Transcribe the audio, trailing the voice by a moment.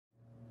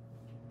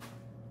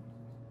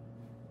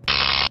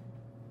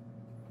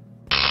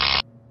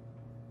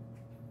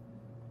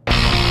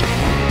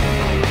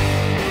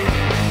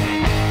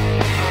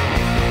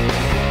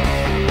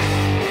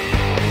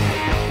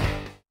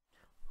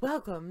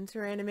Welcome to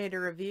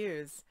Rayanimator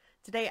Reviews.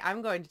 Today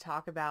I'm going to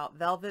talk about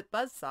Velvet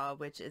Buzzsaw,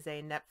 which is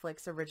a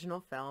Netflix original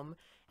film,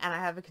 and I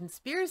have a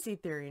conspiracy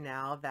theory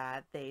now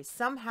that they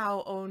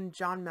somehow own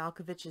John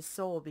Malkovich's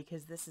soul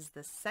because this is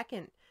the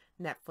second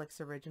Netflix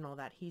original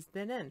that he's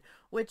been in,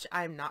 which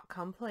I'm not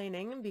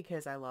complaining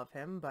because I love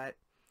him, but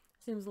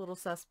seems a little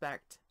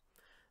suspect.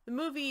 The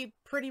movie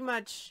pretty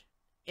much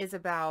is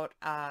about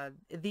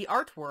the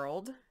art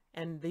world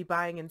and the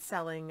buying and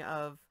selling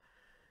of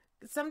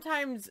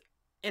sometimes,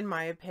 in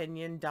my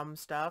opinion, dumb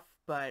stuff,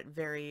 but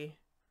very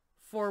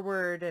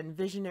forward and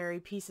visionary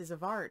pieces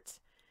of art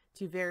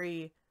to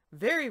very,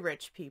 very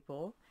rich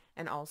people,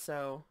 and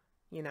also,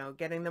 you know,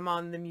 getting them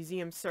on the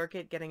museum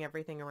circuit, getting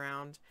everything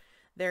around.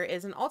 There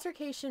is an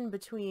altercation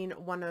between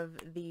one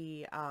of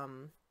the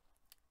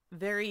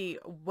very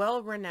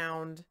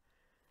well-renowned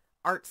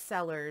art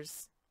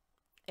sellers,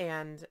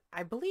 and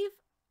I believe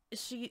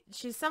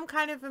she's some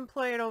kind of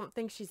employee. I don't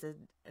think she's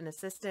an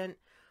assistant,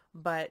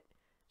 but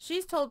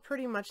she's told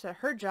pretty much that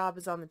her job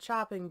is on the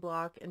chopping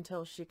block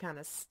until she kind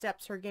of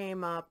steps her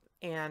game up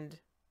and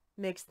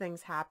makes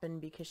things happen,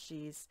 because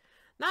she's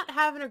not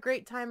having a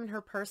great time in her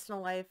personal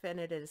life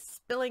and it is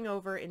spilling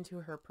over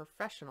into her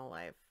professional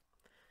life.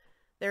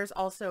 There's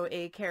also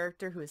a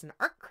character who is an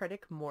art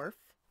critic, Morph,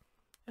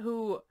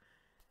 who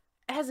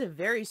has a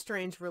very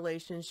strange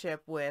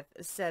relationship with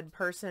said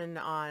person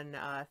on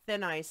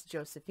Thin Ice,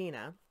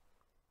 Josephina.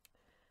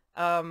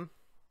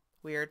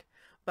 Weird.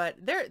 But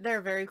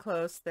they're very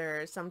close.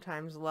 They're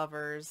sometimes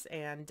lovers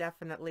and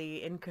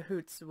definitely in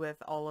cahoots with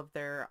all of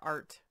their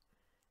art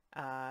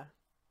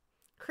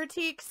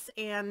critiques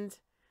and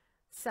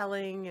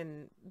selling,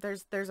 and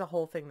there's a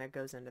whole thing that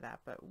goes into that,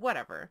 but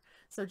whatever.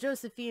 So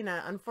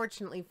Josephina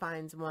unfortunately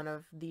finds one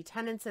of the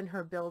tenants in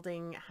her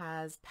building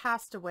has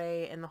passed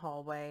away in the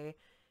hallway,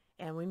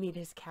 and we meet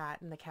his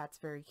cat, and the cat's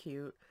very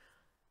cute.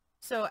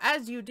 So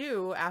as you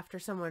do after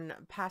someone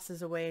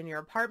passes away in your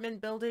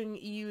apartment building,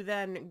 you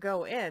then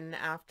go in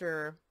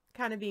after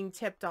kind of being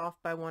tipped off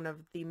by one of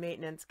the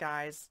maintenance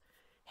guys.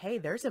 Hey,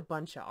 there's a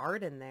bunch of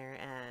art in there,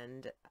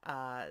 and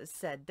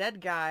said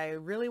dead guy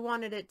really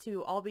wanted it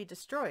to all be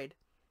destroyed.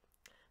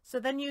 So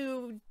then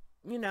you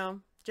know,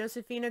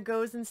 Josephina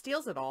goes and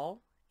steals it all,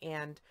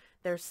 and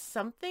there's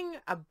something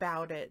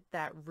about it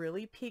that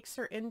really piques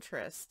her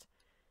interest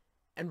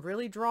and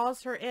really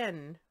draws her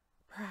in.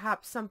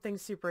 Perhaps something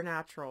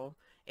supernatural.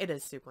 It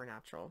is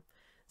supernatural.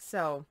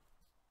 So,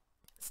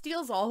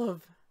 steals all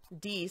of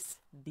Deece,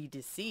 the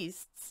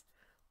deceased's,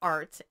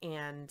 art,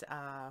 and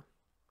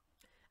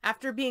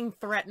after being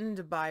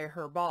threatened by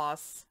her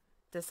boss,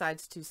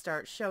 decides to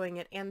start showing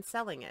it and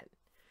selling it.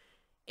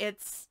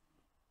 It's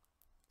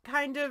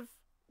kind of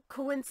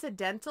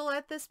coincidental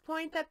at this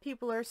point that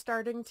people are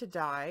starting to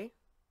die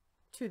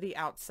to the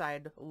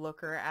outside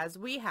looker, as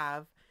we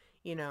have,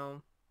 you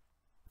know,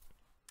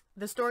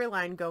 the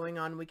storyline going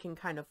on. We can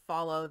kind of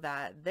follow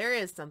that there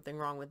is something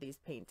wrong with these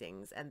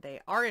paintings, and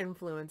they are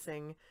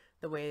influencing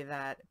the way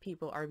that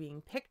people are being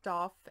picked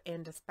off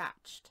and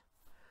dispatched.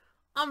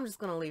 I'm just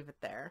going to leave it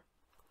there.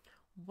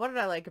 What did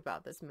I like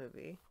about this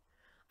movie?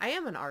 I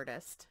am an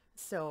artist,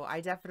 so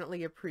I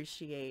definitely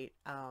appreciate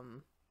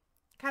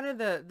kind of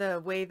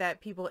the way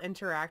that people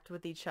interact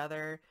with each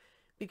other,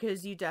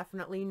 because you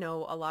definitely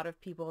know a lot of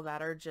people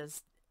that are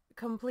just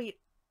complete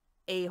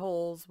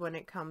a-holes when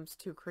it comes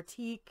to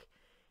critique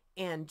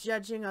and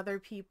judging other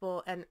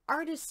people, and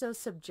art is so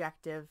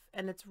subjective,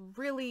 and it's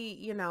really,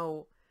 you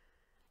know,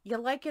 you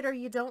like it or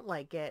you don't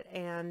like it,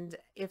 and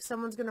if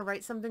someone's going to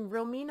write something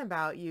real mean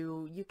about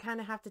you, you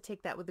kind of have to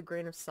take that with a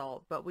grain of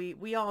salt. But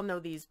we all know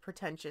these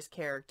pretentious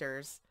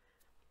characters.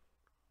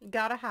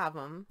 Gotta have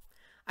them.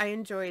 I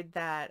enjoyed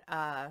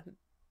that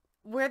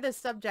where the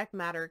subject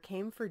matter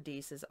came for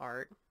Deece's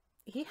art.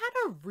 He had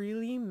a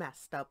really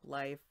messed up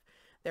life.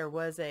 There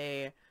was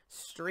a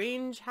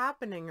strange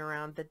happening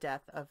around the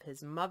death of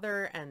his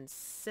mother and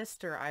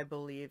sister, I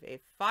believe,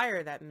 a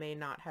fire that may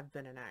not have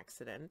been an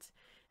accident,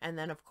 and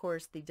then of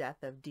course the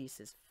death of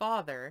Deece's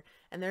father.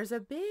 And there's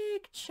a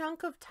big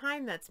chunk of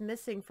time that's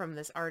missing from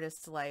this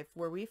artist's life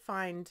where we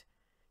find,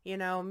 you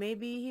know,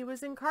 maybe he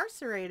was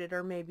incarcerated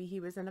or maybe he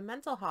was in a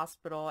mental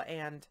hospital,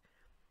 and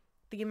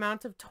the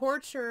amount of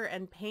torture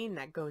and pain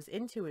that goes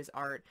into his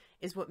art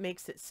is what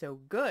makes it so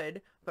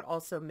good, but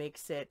also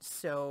makes it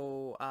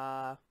so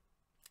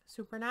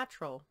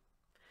supernatural.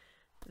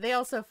 They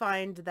also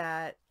find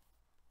that,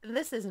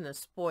 this isn't a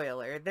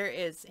spoiler, there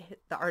is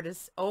the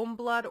artist's own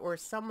blood or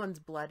someone's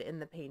blood in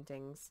the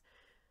paintings,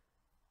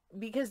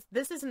 because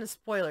this isn't a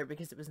spoiler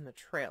because it was in the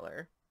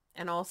trailer.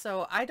 And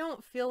also, I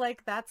don't feel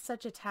like that's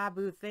such a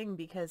taboo thing,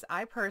 because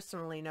I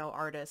personally know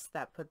artists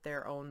that put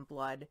their own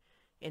blood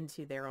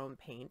into their own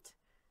paint.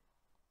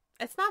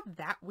 It's not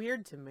that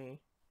weird to me.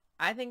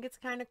 I think it's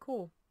kind of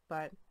cool,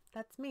 but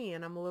that's me,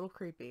 and I'm a little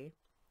creepy.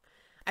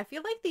 I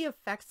feel like the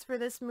effects for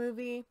this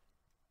movie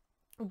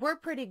were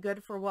pretty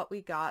good for what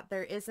we got.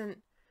 There isn't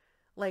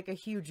like a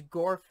huge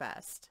gore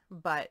fest,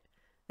 but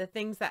the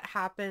things that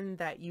happen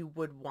that you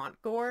would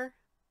want gore,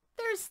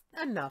 there's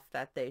enough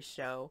that they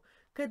show.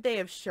 Could they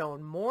have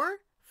shown more?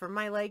 For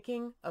my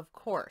liking, of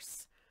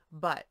course.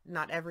 but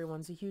not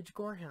everyone's a huge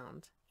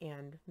gorehound,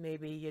 and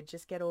maybe you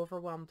just get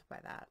overwhelmed by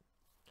that.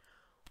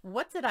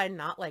 What did I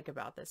not like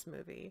about this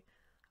movie?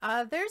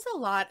 There's a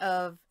lot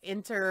of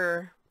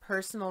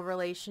interpersonal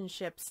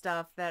relationship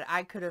stuff that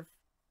I could have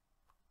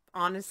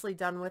honestly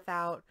done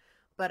without,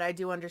 but I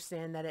do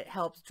understand that it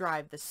helps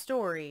drive the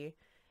story,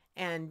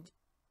 and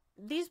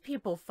these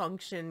people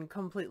function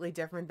completely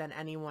different than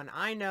anyone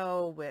I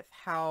know, with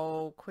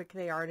how quick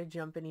they are to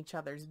jump in each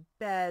other's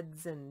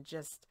beds and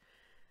just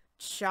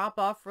chop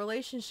off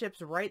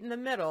relationships right in the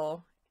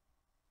middle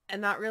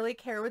and not really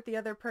care what the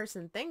other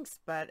person thinks.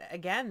 But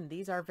again,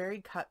 these are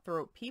very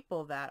cutthroat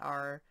people that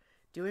are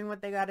doing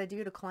what they got to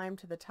do to climb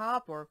to the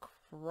top or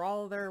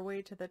crawl their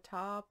way to the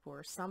top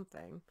or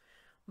something.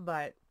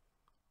 But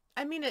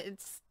I mean,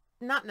 it's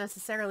not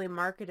necessarily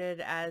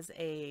marketed as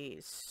a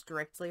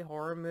strictly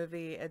horror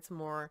movie. It's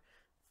more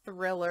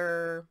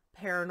thriller,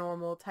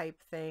 paranormal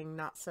type thing,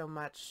 not so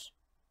much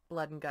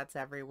blood and guts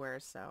everywhere,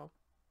 so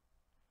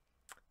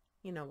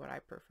you know what I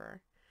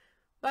prefer.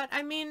 But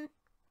I mean,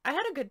 I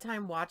had a good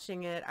time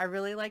watching it. I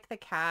really like the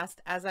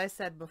cast. As I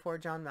said before,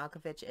 John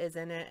Malkovich is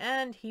in it,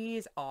 and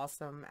he's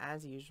awesome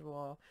as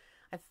usual.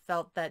 I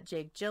felt that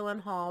Jake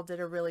Gyllenhaal did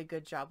a really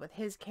good job with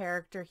his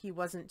character. He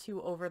wasn't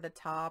too over the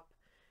top,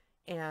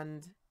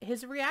 and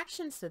his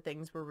reactions to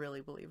things were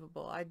really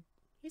believable.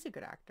 He's a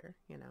good actor,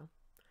 you know.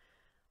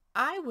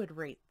 I would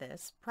rate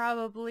this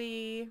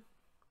probably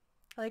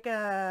like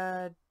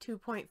a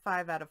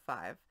 2.5 out of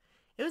 5.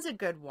 It was a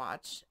good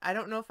watch. I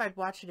don't know if I'd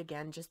watch it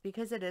again just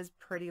because it is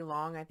pretty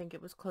long. I think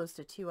it was close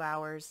to 2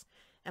 hours,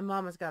 and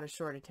Mama's got a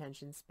short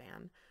attention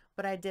span.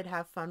 But I did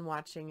have fun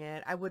watching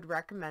it. I would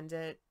recommend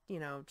it. You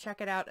know,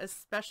 check it out,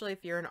 especially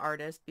if you're an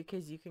artist,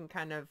 because you can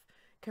kind of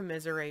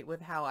commiserate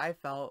with how I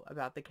felt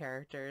about the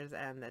characters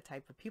and the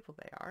type of people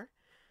they are.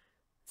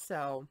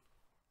 So,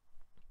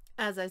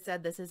 as I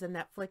said, this is a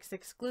Netflix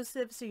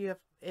exclusive, so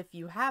if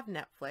you have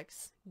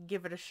Netflix,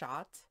 give it a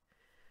shot.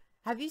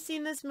 Have you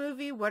seen this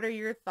movie? What are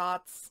your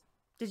thoughts?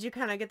 Did you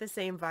kind of get the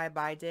same vibe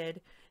I did?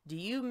 Do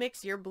you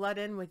mix your blood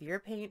in with your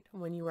paint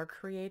when you are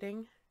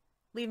creating?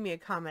 Leave me a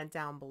comment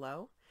down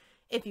below.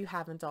 If you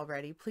haven't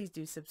already, please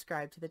do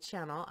subscribe to the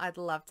channel. I'd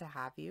love to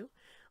have you.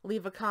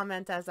 Leave a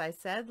comment, as I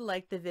said,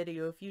 like the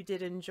video if you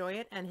did enjoy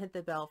it, and hit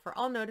the bell for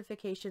all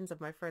notifications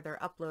of my further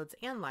uploads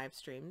and live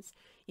streams.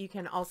 You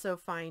can also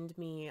find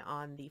me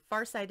on the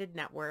Farsighted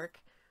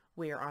Network.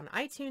 We are on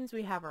iTunes.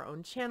 We have our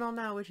own channel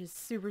now, which is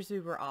super,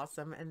 super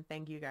awesome, and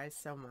thank you guys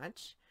so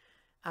much.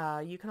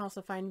 You can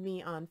also find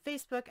me on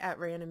Facebook at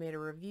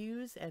Rayanimator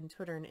Reviews and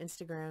Twitter and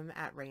Instagram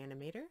at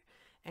Rayanimator.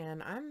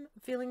 And I'm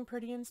feeling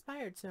pretty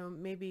inspired, so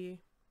maybe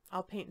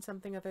I'll paint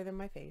something other than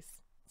my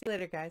face. See you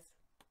later, guys.